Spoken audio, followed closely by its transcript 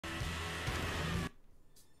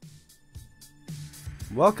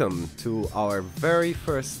Welcome to our very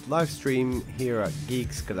first live stream here at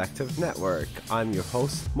Geeks Collective Network. I'm your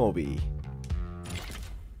host, Moby.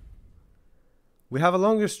 We have a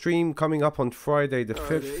longer stream coming up on Friday the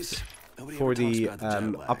 5th for the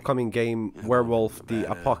upcoming game Werewolf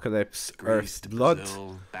the Apocalypse Earth's Blood.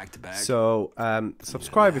 So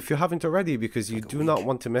subscribe if you haven't already, because you do not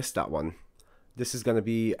want to miss that one. This is going to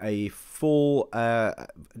be a full,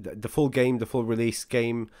 the full game, the full release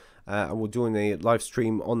game. And we're doing a live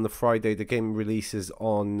stream on the Friday. The game releases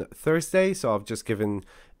on Thursday, so I've just given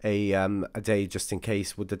a day just in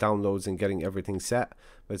case with the downloads and getting everything set.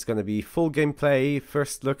 But it's going to be full gameplay,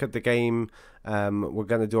 first look at the game. We're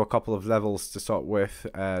going to do a couple of levels to start with,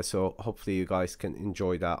 so hopefully you guys can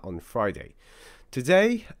enjoy that on Friday.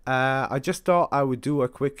 Today, I just thought I would do a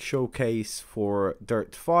quick showcase for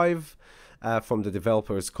Dirt 5 from the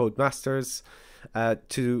developers Codemasters.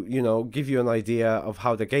 To give you an idea of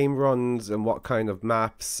how the game runs and what kind of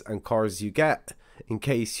maps and cars you get, in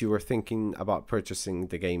case you were thinking about purchasing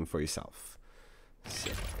the game for yourself. So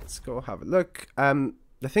let's go have a look. The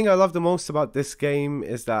thing I love the most about this game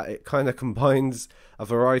is that it kind of combines a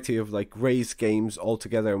variety of like race games all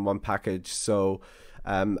together in one package. So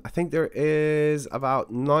I think there is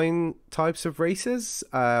about 9 types of races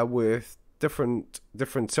with different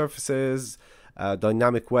surfaces,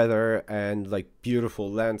 dynamic weather, and like beautiful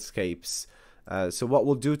landscapes. So what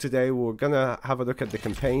we'll do today, we're gonna have a look at the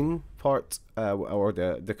campaign part, or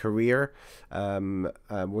the career. We're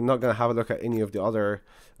not gonna have a look at any of the other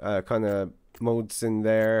kind of modes in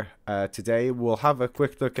there today. We'll have a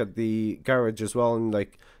quick look at the garage as well, and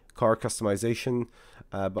like car customization,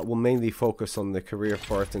 but we'll mainly focus on the career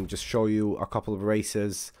part and just show you a couple of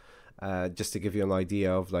races, just to give you an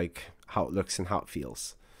idea of like how it looks and how it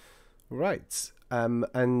feels. Right,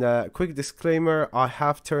 and quick disclaimer, I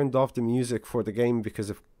have turned off the music for the game because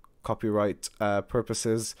of copyright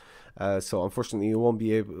purposes. So unfortunately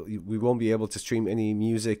we won't be able to stream any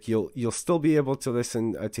music. You'll still be able to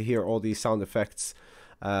listen to hear all these sound effects,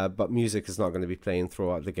 but music is not going to be playing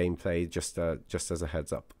throughout the gameplay, just as a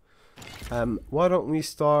heads up. Why don't we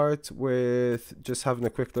start with just having a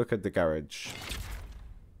quick look at the garage.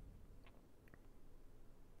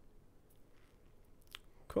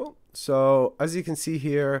 Cool. So as you can see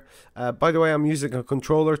here, by the way, I'm using a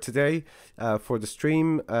controller today for the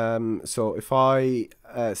stream. So if I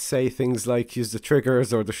say things like use the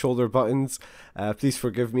triggers or the shoulder buttons, please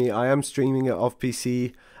forgive me. I am streaming it off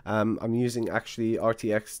PC. I'm using actually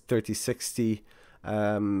RTX 3060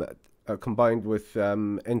 combined with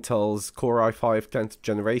Intel's Core i5 10th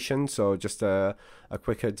generation. So just a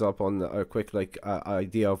quick heads up on a quick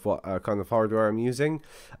idea of what kind of hardware I'm using.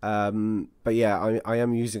 But yeah, I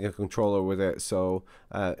am using a controller with it. So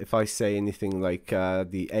if I say anything like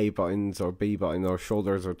the A buttons or B button or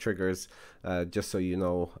shoulders or triggers, just so you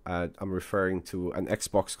know, I'm referring to an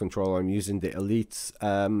Xbox controller. I'm using the Elite,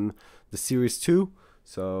 the Series 2.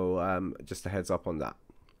 So just a heads up on that.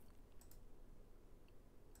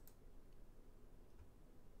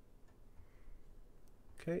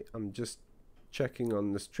 Okay, I'm just checking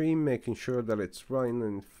on the stream, making sure that it's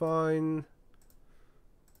running fine.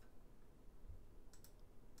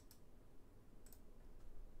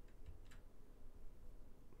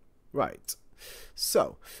 Right,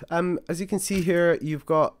 so as you can see here, you've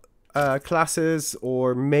got classes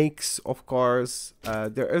or makes of cars.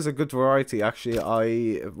 There is a good variety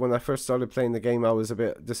actually. When I first started playing the game, I was a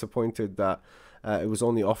bit disappointed that it was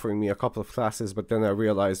only offering me a couple of classes, but then I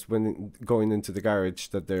realized when going into the garage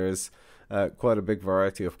that there's quite a big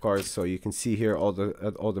variety of cars. So you can see here all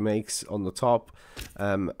the makes on the top,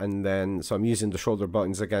 and then so I'm using the shoulder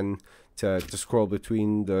buttons again to scroll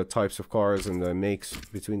between the types of cars and the makes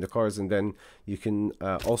between the cars, and then you can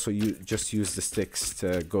also just use the sticks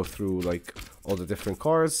to go through like all the different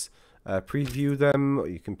cars, preview them.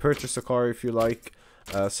 You can purchase a car if you like.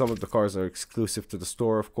 Some of the cars are exclusive to the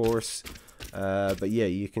store, of course, but yeah,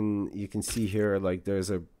 you can see here like there's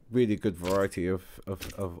a really good variety of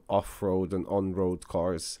off-road and on-road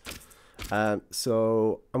cars.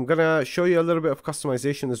 So I'm gonna show you a little bit of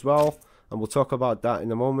customization as well, and we'll talk about that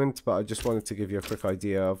in a moment, but I just wanted to give you a quick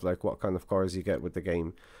idea of like what kind of cars you get with the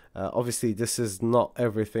game. Obviously this is not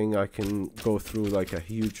everything. I can go through like a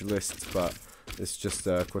huge list, but it's just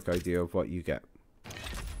a quick idea of what you get.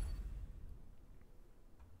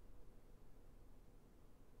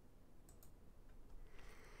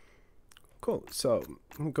 Cool, so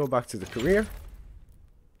go back to the career.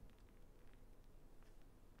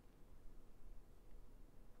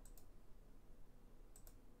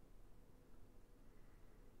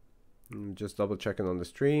 I'm just double checking on the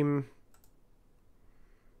stream.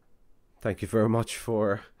 Thank you very much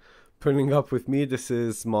for putting up with me. This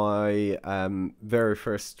is my very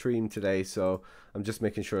first stream today, so I'm just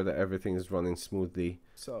making sure that everything is running smoothly.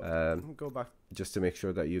 So go back just to make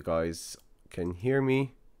sure that you guys can hear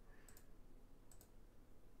me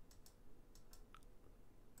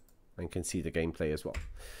and can see the gameplay as well.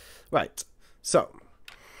 Right, so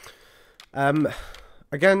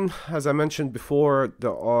again, as I mentioned before,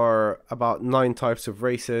 there are about 9 types of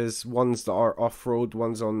races. Ones that are off-road,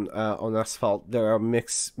 ones on asphalt. There are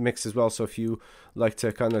mix as well. So if you like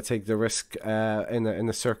to kind of take the risk in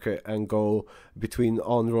a circuit and go between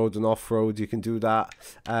on-road and off-road, you can do that.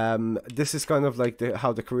 This is kind of like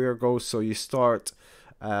how the career goes. So you start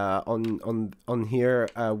on here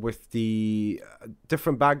with the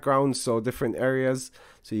different backgrounds, so different areas.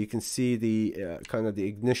 So you can see the kind of the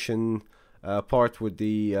ignition part with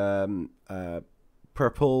the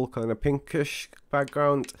purple kind of pinkish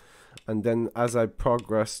background, and then as I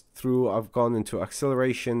progressed through, I've gone into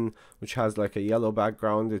acceleration, which has like a yellow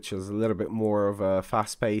background, which is a little bit more of a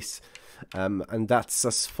fast pace, and that's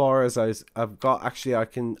as far as I've got. Actually, I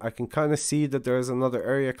can kind of see that there's another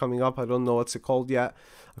area coming up. I don't know what's it called yet.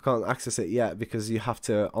 I can't access it yet because you have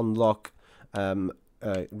to unlock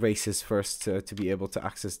races first to be able to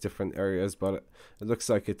access different areas, but it looks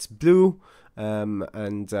like it's blue.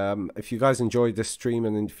 If you guys enjoyed this stream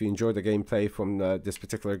and if you enjoyed the gameplay from this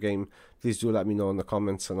particular game, please do let me know in the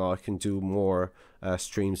comments, and I can do more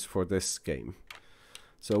streams for this game.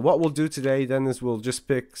 So what we'll do today then is we'll just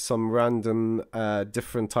pick some random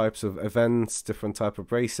different types of events, different type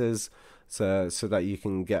of races, so that you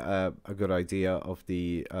can get a good idea of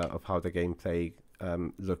the of how the gameplay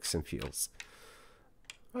looks and feels.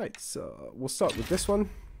 Right, so we'll start with this one.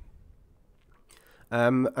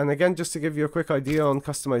 And again, just to give you a quick idea on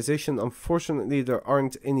customization, unfortunately there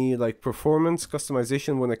aren't any like performance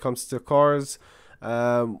customization when it comes to cars,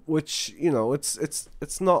 which, you know,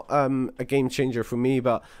 it's not a game changer for me,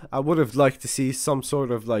 but I would have liked to see some sort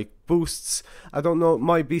of like boosts. I don't know, it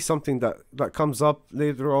might be something that comes up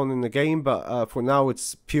later on in the game, but for now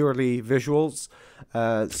it's purely visuals.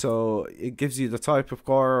 So it gives you the type of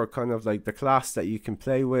car or kind of like the class that you can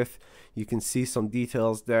play with. You can see some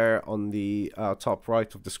details there on the top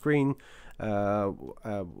right of the screen,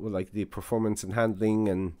 like the performance and handling,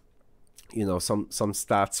 and you know, some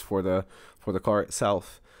stats for the car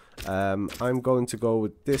itself. I'm going to go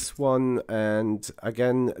with this one, and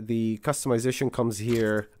again, the customization comes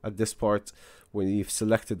here at this part. When you've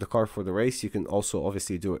selected the car for the race, you can also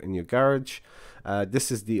obviously do it in your garage.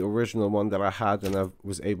 This is the original one that I had, and I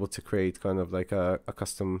was able to create kind of like a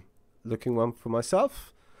custom looking one for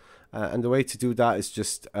myself. And the way to do that is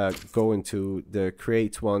just go into the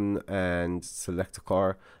create one and select a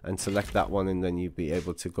car and select that one, and then you'll be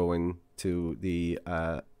able to go into the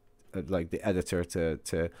like the editor to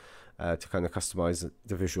kind of customize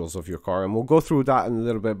the visuals of your car. And we'll go through that in a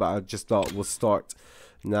little bit, but I just thought we'll start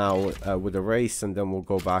now with a race, and then we'll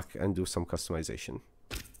go back and do some customization.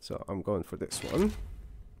 So I'm going for this one.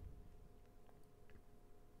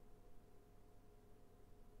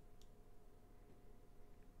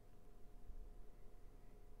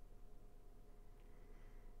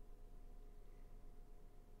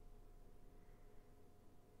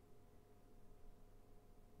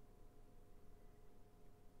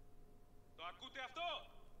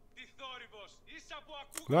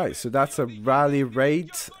 Right, so that's a rally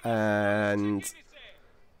raid, and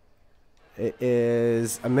it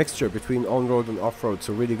is a mixture between on-road and off-road,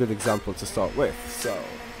 so really good example to start with. So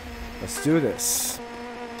let's do this.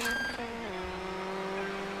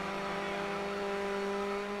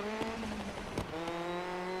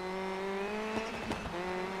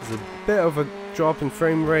 There's a bit of a drop in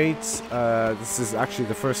frame rates. This is actually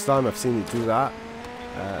the first time I've seen it do that,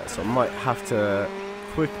 so I might have to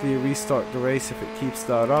quickly restart the race if it keeps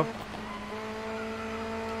that up.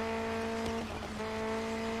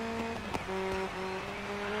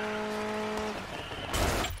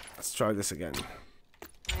 Let's try this again.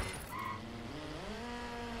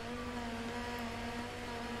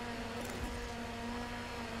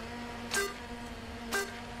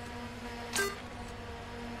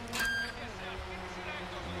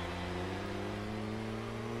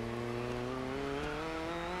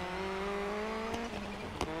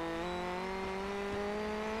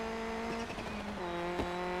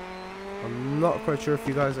 I'm not quite sure if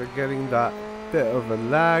you guys are getting that bit of a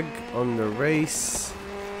lag on the race.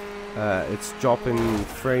 It's dropping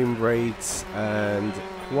frame rates and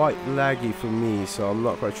quite laggy for me, so I'm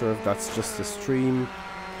not quite sure if that's just the stream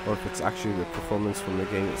or if it's actually the performance from the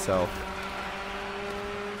game itself.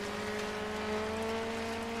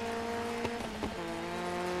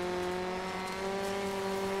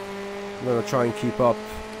 I'm gonna try and keep up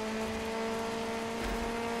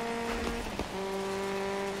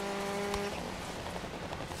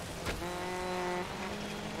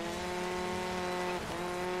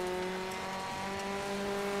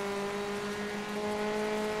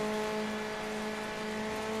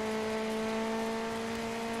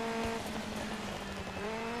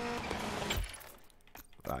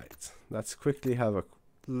let's quickly have a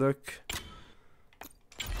look.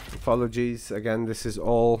 Apologies, again, this is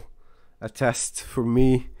all a test for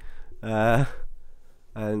me, and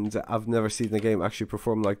I've never seen the game actually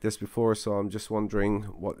perform like this before, so I'm just wondering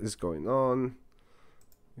what is going on.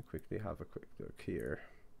 Let me quickly have a quick look here.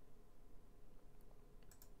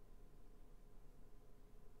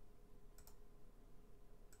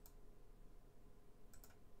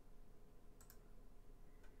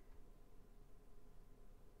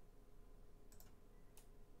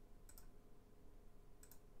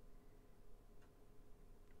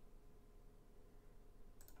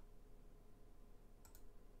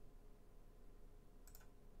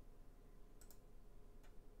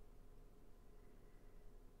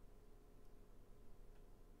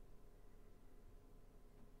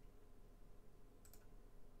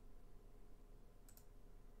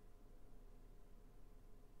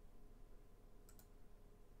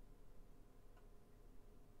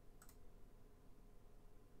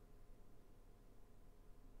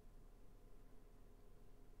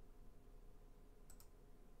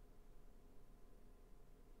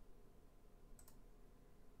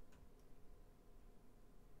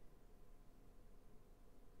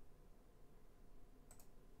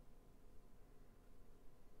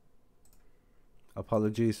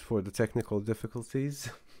 Apologies for the technical difficulties.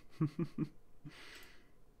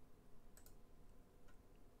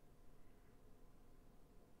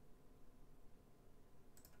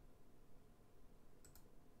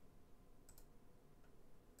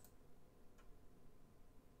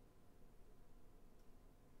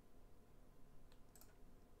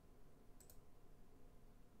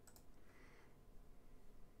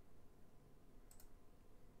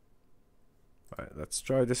 Alright, let's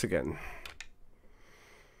try this again.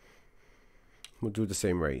 We'll do the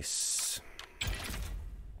same race.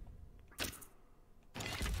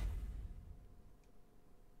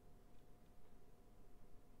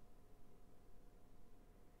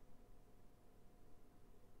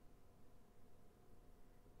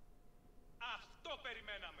 Αυτό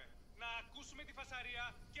περιμέναμε. Να ακούσουμε τη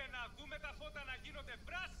φασαρία και να δούμε τα φώτα να γίνονται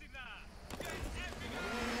πράσινα.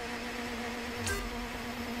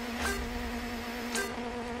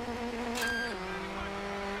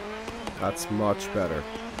 That's much better.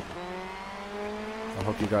 I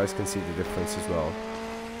hope you guys can see the difference as well.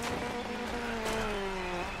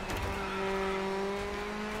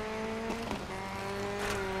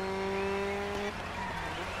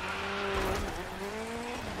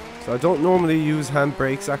 So I don't normally use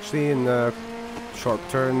handbrakes actually in sharp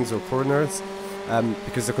turns or corners,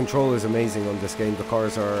 because the control is amazing on this game. The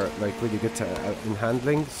cars are like really good in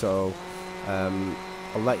handling, so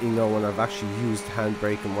I'll let you know when I've actually used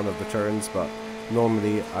handbrake in one of the turns, but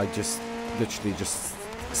normally I just literally just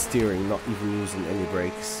steering, not even using any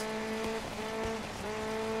brakes.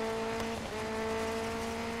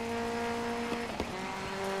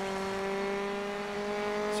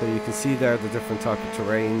 So you can see there the different type of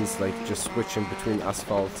terrains, like just switching between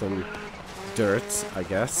asphalt and dirt, I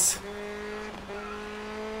guess.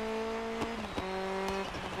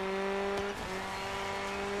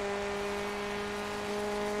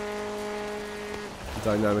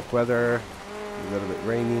 Dynamic weather, a little bit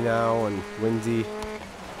rainy now and windy.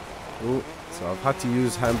 Ooh, so I've had to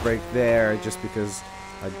use handbrake there just because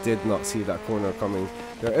I did not see that corner coming.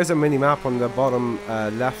 There is a mini map on the bottom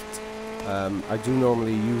left. I do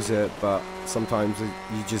normally use it, but sometimes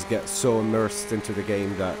you just get so immersed into the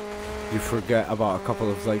game that you forget about a couple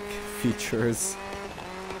of like features.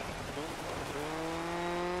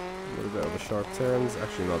 A little bit of a sharp turns,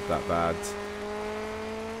 actually not that bad.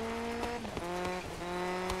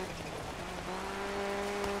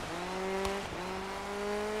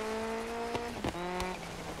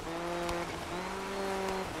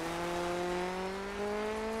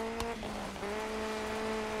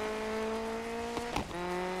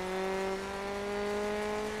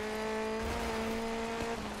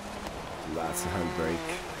 That's a handbrake.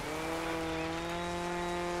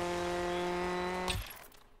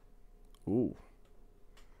 Ooh.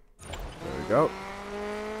 There we go.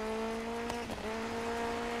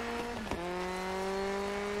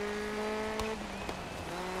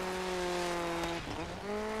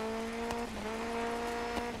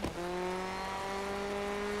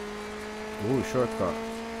 Ooh, shortcut.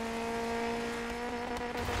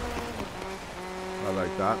 I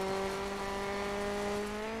like that.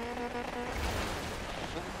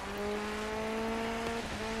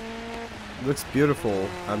 Looks beautiful.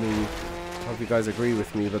 I mean, I hope you guys agree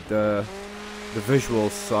with me, but the the visual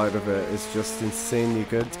side of it is just insanely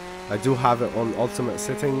good. I do have it on ultimate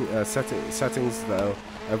settings though.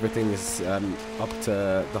 Everything is up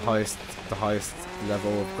to the highest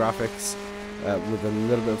level of graphics, with a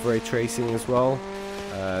little bit of ray tracing as well,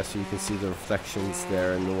 so you can see the reflections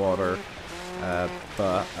there in the water.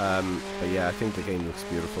 But yeah, I think the game looks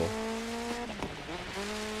beautiful.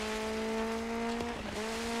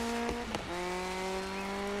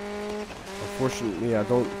 Unfortunately, I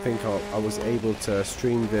don't think I was able to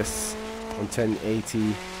stream this on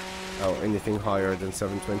 1080 or anything higher than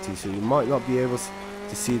 720, so you might not be able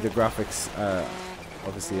to see the graphics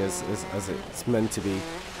obviously as it's meant to be,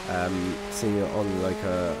 seeing it on like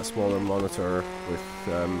a smaller monitor with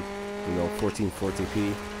you know,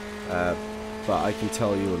 1440p, but I can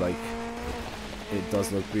tell you, like, it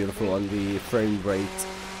does look beautiful, and the frame rate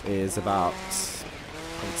is about,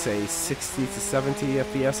 I would say, 60 to 70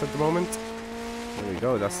 FPS at the moment. There we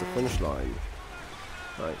go, that's the finish line.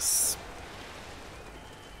 Nice.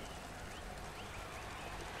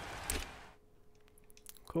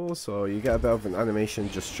 Cool, so you get a bit of an animation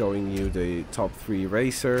just showing you the top 3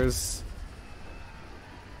 racers.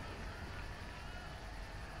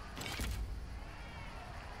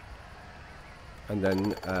 And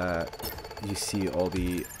then you see all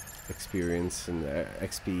the experience and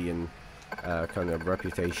XP and kind of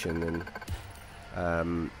reputation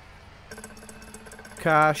and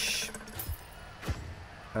cash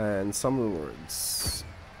and some rewards.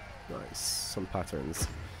 Nice, some patterns.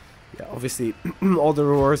 Yeah, obviously all the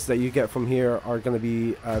rewards that you get from here are going to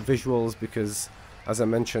be visuals, because as I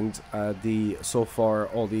mentioned, so far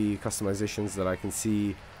all the customizations that I can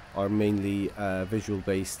see are mainly visual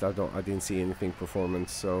based. I didn't see anything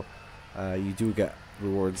performance, so you do get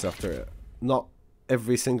rewards after not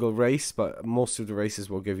every single race, but most of the races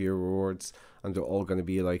will give you rewards, and they're all going to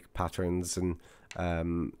be like patterns and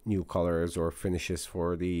new colors or finishes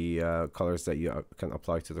for the colors that you can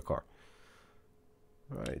apply to the car.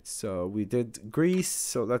 Right, so we did Greece,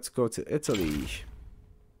 so let's go to Italy.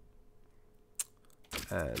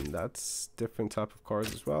 And that's different type of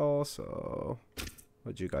cars as well, so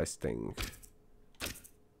what do you guys think?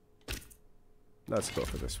 Let's go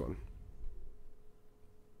for this one.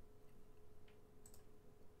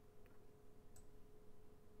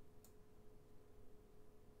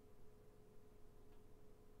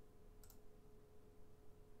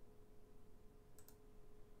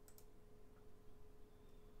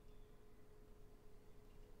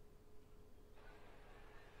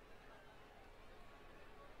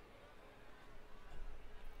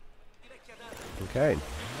 Okay,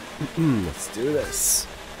 let's do this.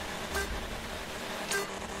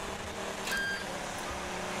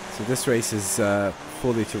 So this race is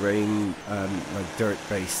fully terrain, like dirt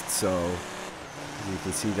based, so as you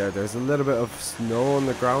can see there's a little bit of snow on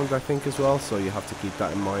the ground, I think, as well, so you have to keep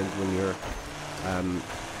that in mind when you're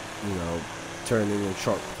you know, turning in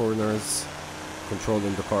sharp corners,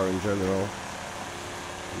 controlling the car in general.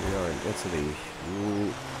 We are in Italy.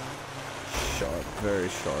 Ooh, sharp, very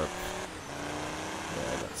sharp.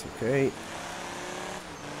 Yeah, that's okay.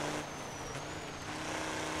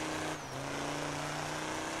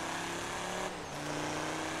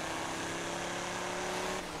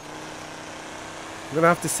 I'm gonna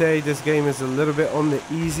have to say this game is a little bit on the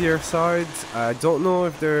easier side. I don't know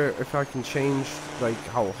if I can change like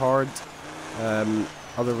how hard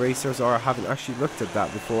other racers are. I haven't actually looked at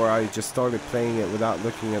that before. I just started playing it without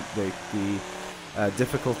looking at the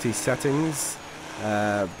difficulty settings,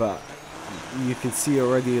 but you can see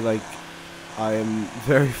already, like, I am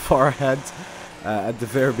very far ahead at the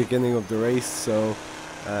very beginning of the race, so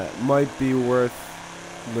might be worth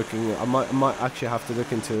looking. I might actually have to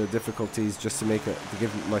look into the difficulties just to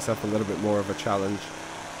give myself a little bit more of a challenge,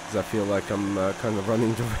 because I feel like I'm kind of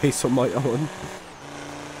running the race on my own.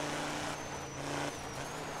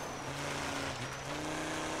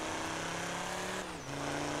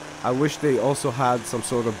 I wish they also had some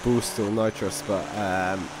sort of boost or nitrous, but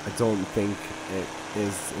I don't think it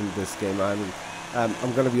is in this game.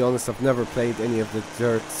 I'm gonna be honest, I've never played any of the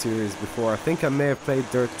Dirt series before. I think I may have played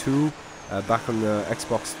Dirt 2 back on the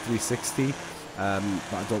Xbox 360,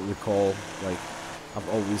 but I don't recall. Like, I've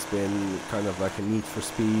always been kind of like a Need for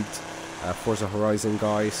Speed, Forza Horizon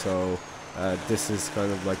guy, so this is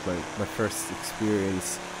kind of like my first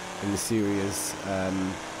experience in the series.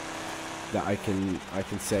 That I can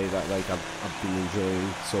say that, like, I've been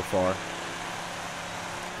enjoying so far.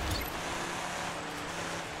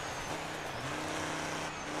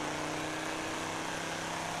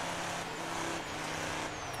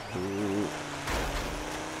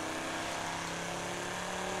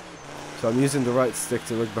 So I'm using the right stick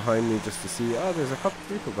to look behind me just to see. Oh, there's a couple of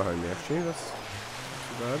people behind me actually. That's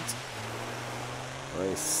not too bad.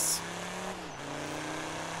 Nice.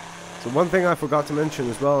 So one thing I forgot to mention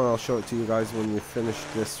as well, and I'll show it to you guys when we finish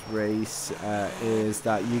this race, is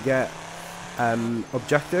that you get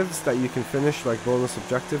objectives that you can finish, like bonus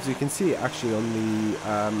objectives. You can see it actually on the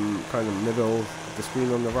kind of middle of the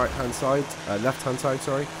screen on the right hand side, left hand side,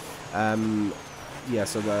 sorry. Yeah,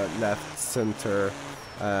 so the left, center,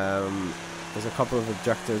 there's a couple of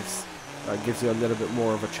objectives that gives you a little bit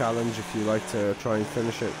more of a challenge if you like to try and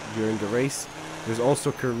finish it during the race. There's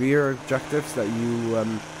also career objectives that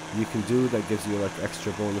you can do that gives you like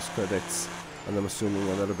extra bonus credits, and I'm assuming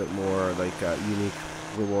a little bit more like unique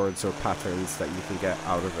rewards or patterns that you can get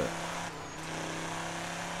out of it.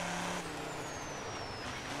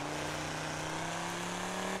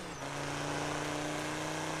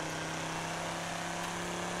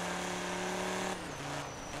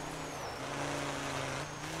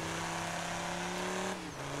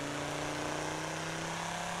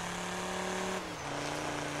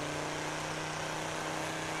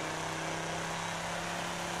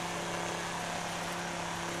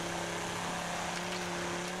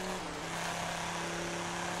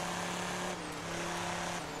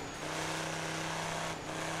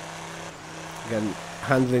 Again,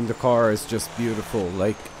 handling the car is just beautiful.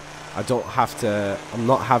 Like, I'm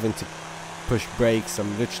not having to push brakes.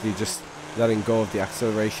 I'm literally just letting go of the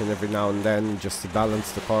acceleration every now and then just to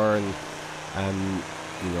balance the car and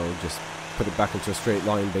you know, just put it back into a straight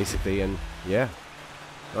line basically. And yeah,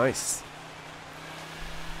 nice.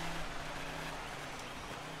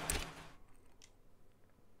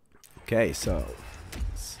 Okay, so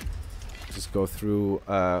let's just go through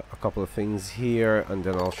a couple of things here, and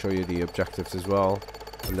then I'll show you the objectives as well,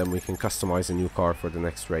 and then we can customize a new car for the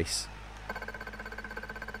next race.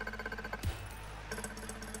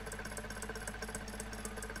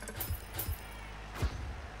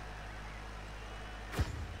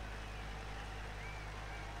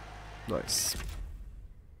 Nice.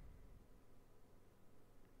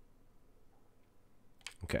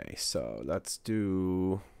 Okay, so let's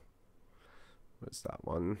do, what's that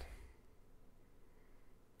one?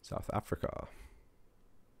 South Africa.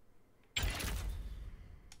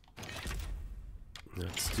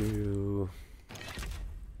 Let's do,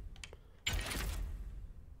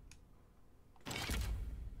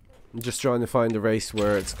 I'm just trying to find a race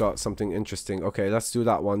where it's got something interesting. Okay, let's do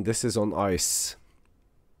that one. This is on ice.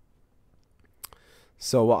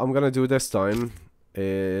 So what I'm gonna do this time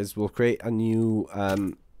is we'll create a new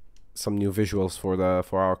some new visuals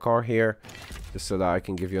for our car here, just so that I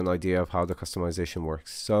can give you an idea of how the customization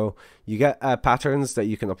works. So you get patterns that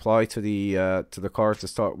you can apply to the car to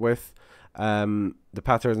start with. The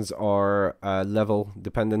patterns are level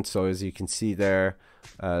dependent, so as you can see there,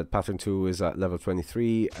 pattern 2 is at level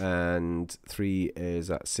 23 and 3 is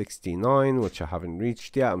at 69, which I haven't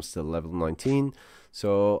reached yet. I'm still level 19,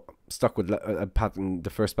 so I'm stuck with a pattern, the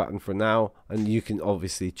first pattern for now, and you can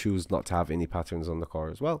obviously choose not to have any patterns on the car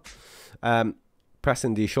as well.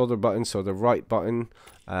 Pressing the shoulder button, so the right button,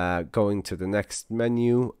 going to the next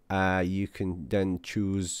menu, you can then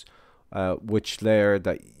choose which layer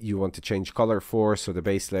that you want to change color for. So the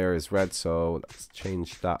base layer is red, so let's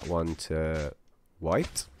change that one to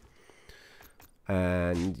white.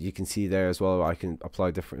 And you can see there as well, I can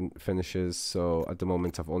apply different finishes. So at the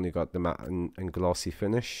moment I've only got the matte and glossy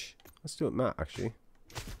finish. Let's do it matte actually.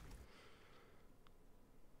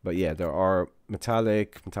 But yeah, there are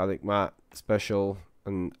metallic, matte, special,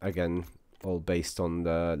 and again all based on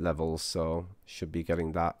the levels, so should be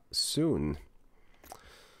getting that soon.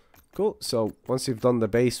 Cool. So once you've done the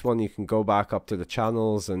base one, you can go back up to the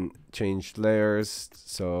channels and change layers.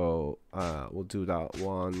 So we'll do that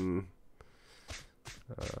one.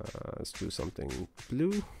 Let's do something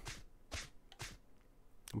blue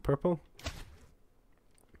and purple,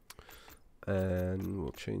 and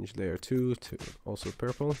we'll change layer 2 to also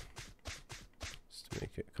purple, just to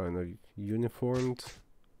make it kind of uniformed.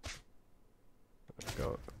 There we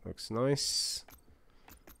go. Looks nice.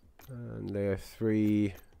 And layer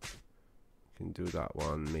 3, can do that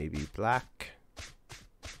one maybe black.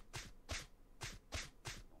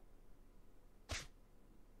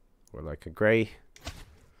 Or like a grey.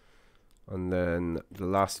 And then the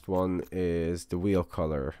last one is the wheel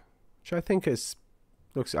color, which I think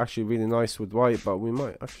looks actually really nice with white, but we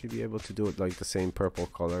might actually be able to do it like the same purple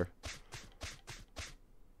color.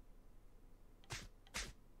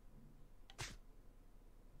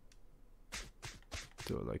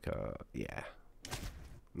 Do it like a, yeah,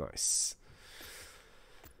 nice.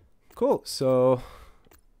 Cool. So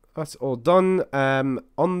that's all done.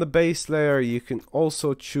 On the base layer, you can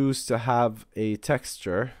also choose to have a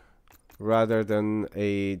texture rather than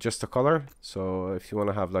just a color. So if you want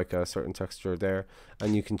to have like a certain texture there,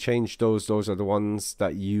 and you can change those are the ones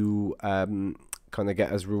that you kind of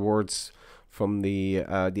get as rewards from the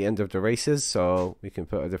end of the races. So we can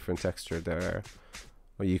put a different texture there,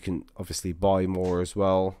 or you can obviously buy more as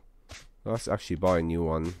well. Let's actually buy a new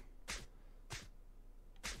one.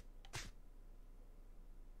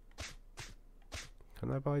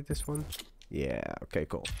 Can I buy this one? Yeah, okay,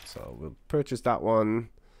 cool. So we'll purchase that one.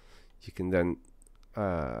 You can then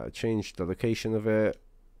change the location of it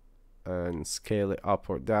and scale it up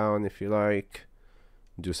or down if you like.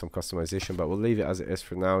 Do some customization, but we'll leave it as it is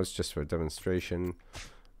for now. It's just for demonstration.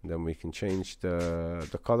 And then we can change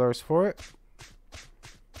the colors for it.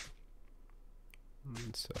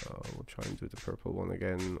 And so we'll try and do the purple one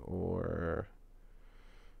again, or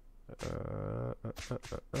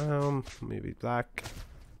maybe black.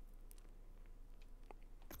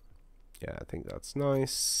 Yeah, I think that's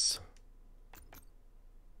nice.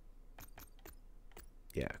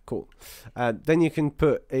 Yeah, cool. Then you can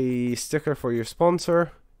put a sticker for your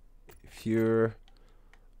sponsor if you're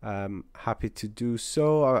happy to do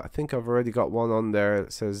so. I think I've already got one on there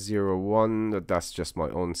that says 01. That's just my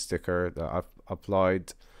own sticker that I've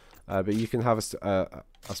applied. But you can have a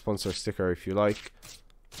sponsor sticker if you like.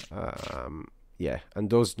 Yeah, and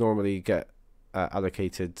those normally get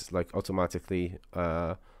allocated like automatically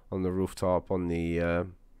on the rooftop, on the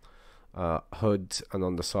hood, and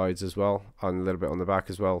on the sides as well, and a little bit on the back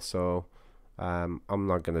as well. So I'm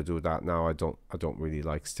not gonna do that now. I don't really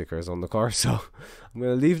like stickers on the car, so I'm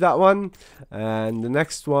gonna leave that one. And the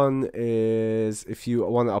next one is if you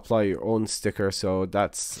want to apply your own sticker. So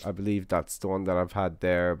that's, I believe that's the one that I've had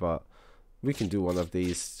there, but we can do one of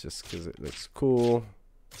these just because it looks cool.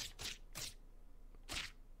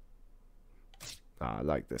 I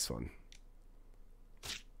like this one.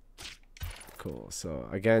 Cool. So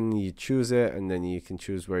again, you choose it, and then you can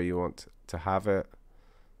choose where you want to have it.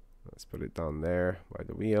 Let's put it down there by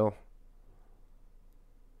the wheel,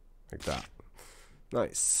 like that.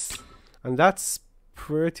 Nice. And that's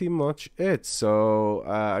pretty much it. So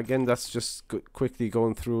again, that's just quickly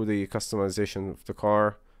going through the customization of the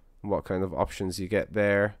car, what kind of options you get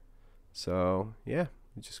there. So yeah,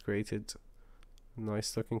 we just created a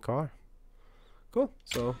nice looking car. Cool.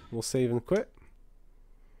 So we'll save and quit.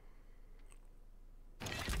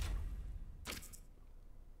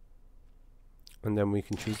 And then we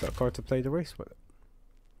can choose that car to play the race with it.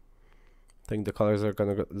 I think the colors are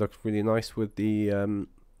gonna look really nice with the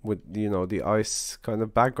you know, the ice kind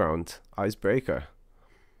of background, icebreaker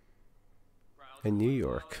in New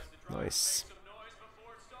York. Nice.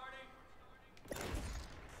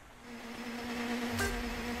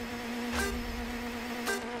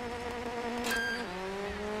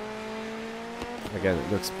 Again,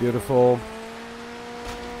 it looks beautiful.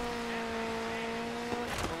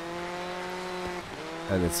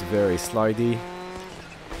 And it's very slidey.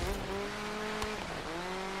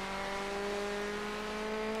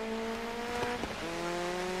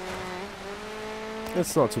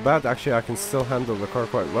 It's not too bad. Actually, I can still handle the car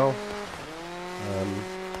quite well.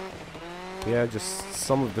 Yeah, just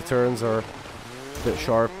some of the turns are a bit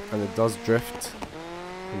sharp and it does drift.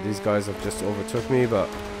 And these guys have just overtook me, but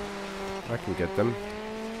I can get them.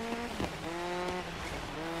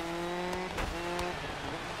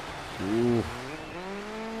 Ooh.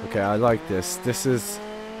 Okay, I like this. This is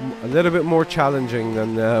a little bit more challenging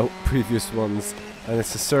than the previous ones, and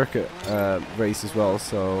it's a circuit race as well.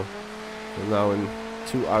 So we're now in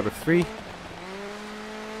 2 out of 3. You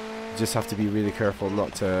just have to be really careful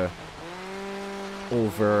not to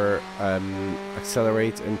over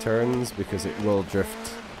accelerate in turns, because it will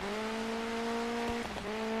drift.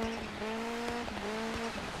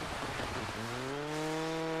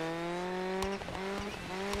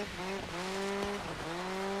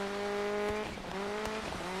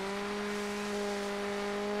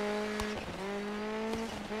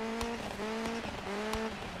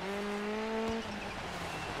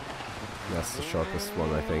 That's the sharpest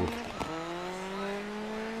one, I think.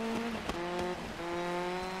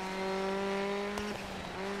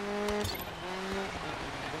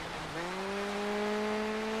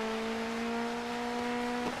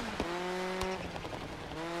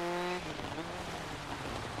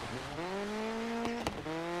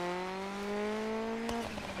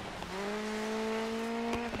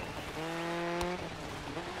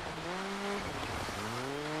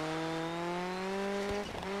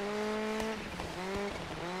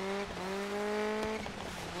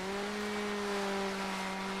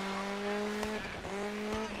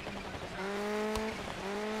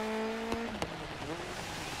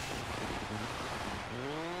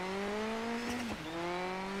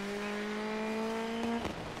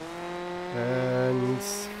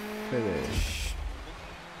 Finish.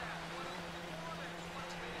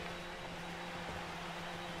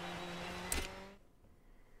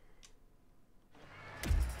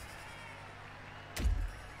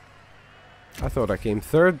 I thought I came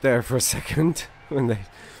third there for a second when they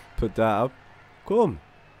put that up. Cool.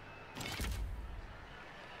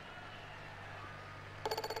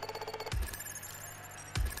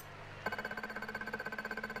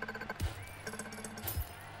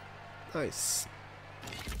 Nice.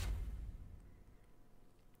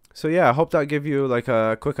 So yeah, I hope that gave you like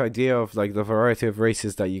a quick idea of like the variety of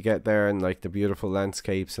races that you get there, and like the beautiful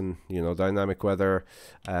landscapes and, you know, dynamic weather,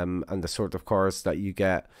 and the sort of cars that you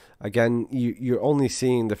get. Again, you're only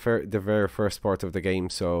seeing the very first part of the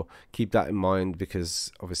game, so keep that in mind,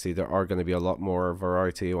 because obviously there are going to be a lot more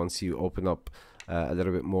variety once you open up a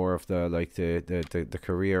little bit more of the like the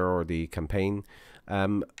career or the campaign.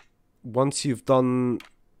 Once you've done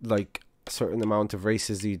like a certain amount of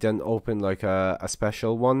races, you then open like a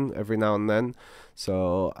special one every now and then.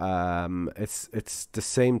 So it's the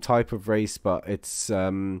same type of race, but it's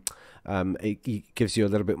it gives you a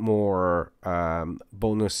little bit more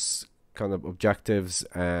bonus kind of objectives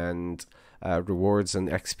and rewards and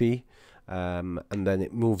XP, and then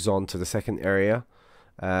it moves on to the second area,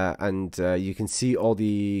 and you can see all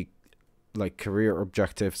the like career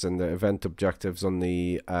objectives and the event objectives on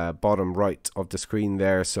the bottom right of the screen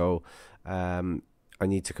there. So I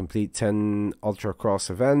need to complete 10 ultra cross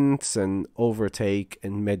events and overtake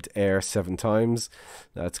in mid-air 7 times.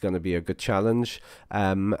 That's going to be a good challenge.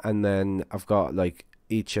 And then I've got like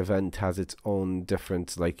each event has its own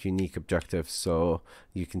different like unique objectives, so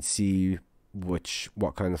you can see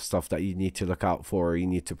what kind of stuff that you need to look out for, or you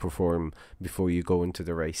need to perform before you go into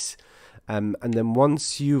the race. And then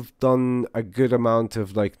once you've done a good amount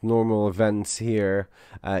of like normal events here,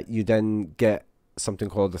 you then get something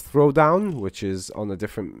called the throwdown, which is on a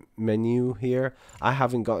different menu here. I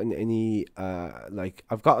haven't gotten any like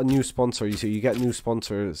I've got a new sponsor, so you get new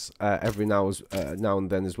sponsors every now and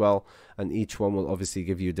then as well, and each one will obviously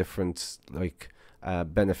give you different like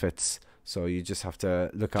benefits, so you just have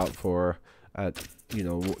to look out for you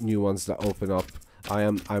know, new ones that open up.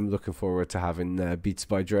 I'm looking forward to having Beats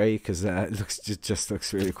by Dre, because it just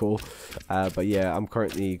looks really cool. But yeah, I'm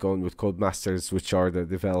currently going with Codemasters, which are the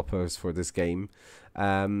developers for this game.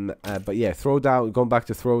 But yeah, throwdown. Going back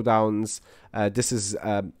to throwdowns, this is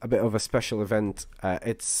a bit of a special event.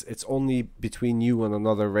 It's only between you and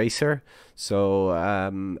another racer. So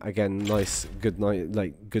again,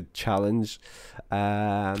 good challenge.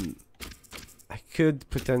 I could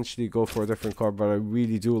potentially go for a different car, but I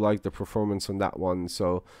really do like the performance on that one,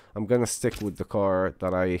 so I'm gonna stick with the car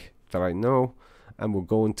that I know, and we'll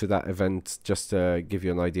go into that event just to give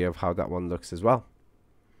you an idea of how that one looks as well.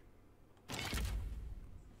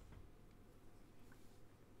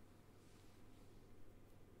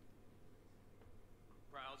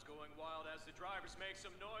 Crowd's going wild as the drivers make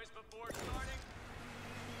some noise before starting.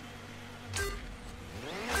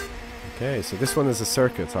 Okay, so this one is a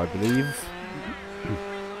circuit, I believe.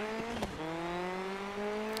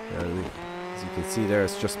 And as you can see there,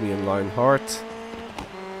 it's just me and Lionheart.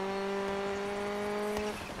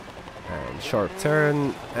 And sharp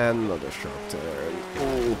turn, and another sharp turn.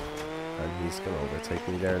 Oh, and he's going to overtake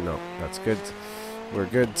me there. No, that's good. We're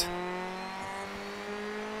good.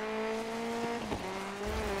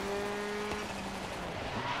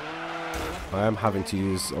 I am having to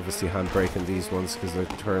use obviously handbrake in these ones because the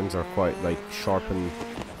turns are quite like sharp and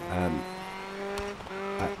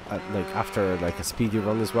like after like a speedy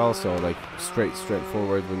run as well, so like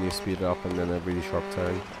straightforward when you speed it up, and then a really sharp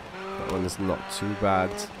turn. That one is not too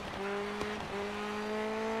bad.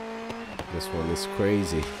 This one is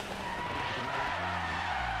crazy.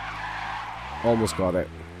 Almost got it.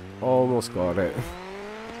 Almost got it.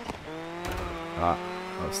 I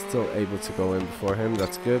was still able to go in before him.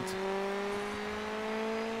 That's good.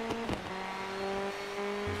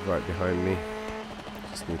 He's right behind me.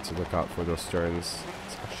 Just need to look out for those turns.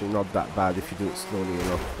 It's actually not that bad if you do it slowly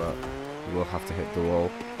enough, but you will have to hit the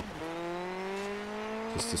wall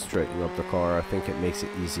just to straighten up the car. I think it makes it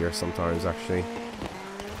easier sometimes, actually.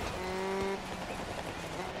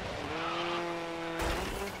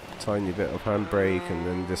 Tiny bit of handbrake, and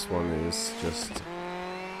then this one is just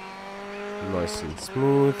nice and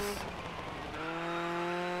smooth.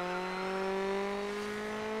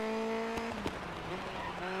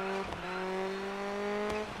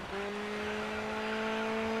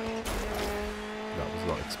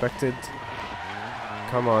 Expected.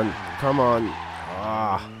 Come on, come on.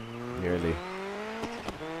 Ah, nearly.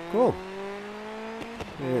 Cool.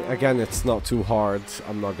 Again, it's not too hard,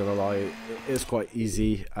 I'm not gonna lie. It is quite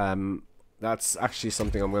easy. that's actually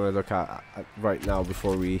something I'm going to look at right now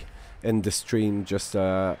before we end the stream, just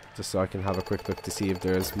so I can have a quick look to see if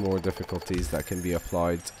there's more difficulties that can be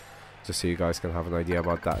applied, just so you guys can have an idea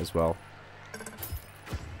about that as well.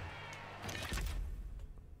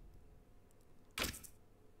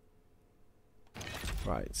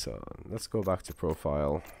 Right, so let's go back to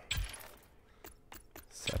profile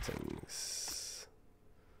settings.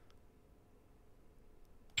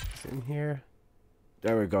 It's in here.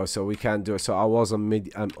 There we go. So we can do it. So I was on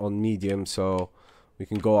medium, so we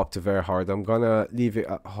can go up to very hard. I'm gonna leave it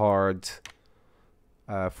at hard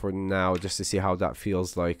for now, just to see how that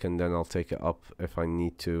feels like, and then I'll take it up if I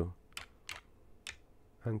need to.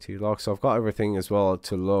 Anti-lock. So I've got everything as well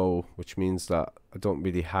to low, which means that I don't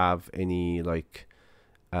really have any like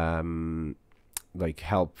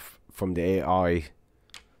help from the AI.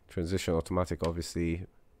 Transition automatic, obviously.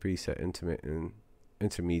 Preset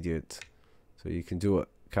intermediate. So you can do it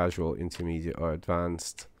casual, intermediate, or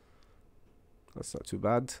advanced. That's not too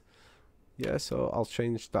bad. Yeah, so I'll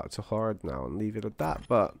change that to hard now and leave it at that.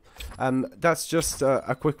 But that's just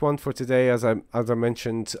a quick one for today. As I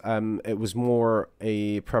mentioned, it was more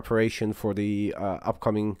a preparation for the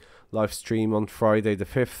upcoming live stream on Friday the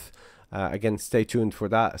 5th. Again, stay tuned for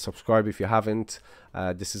that. Subscribe if you haven't.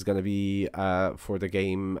 This is going to be for the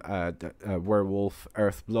game Werewolf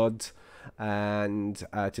Earthblood. And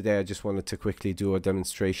today I just wanted to quickly do a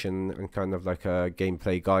demonstration and kind of like a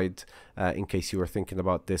gameplay guide in case you were thinking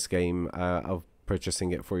about this game of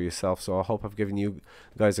purchasing it for yourself. So I hope I've given you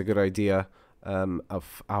guys a good idea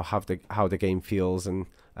of how the game feels and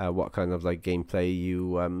what kind of like gameplay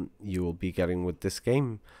you will be getting with this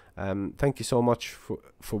game. Thank you so much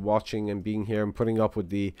for watching and being here and putting up with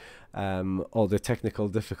the all the technical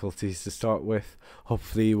difficulties to start with.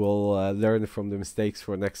 Hopefully we'll learn from the mistakes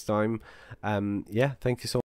for next time. Yeah, thank you so much.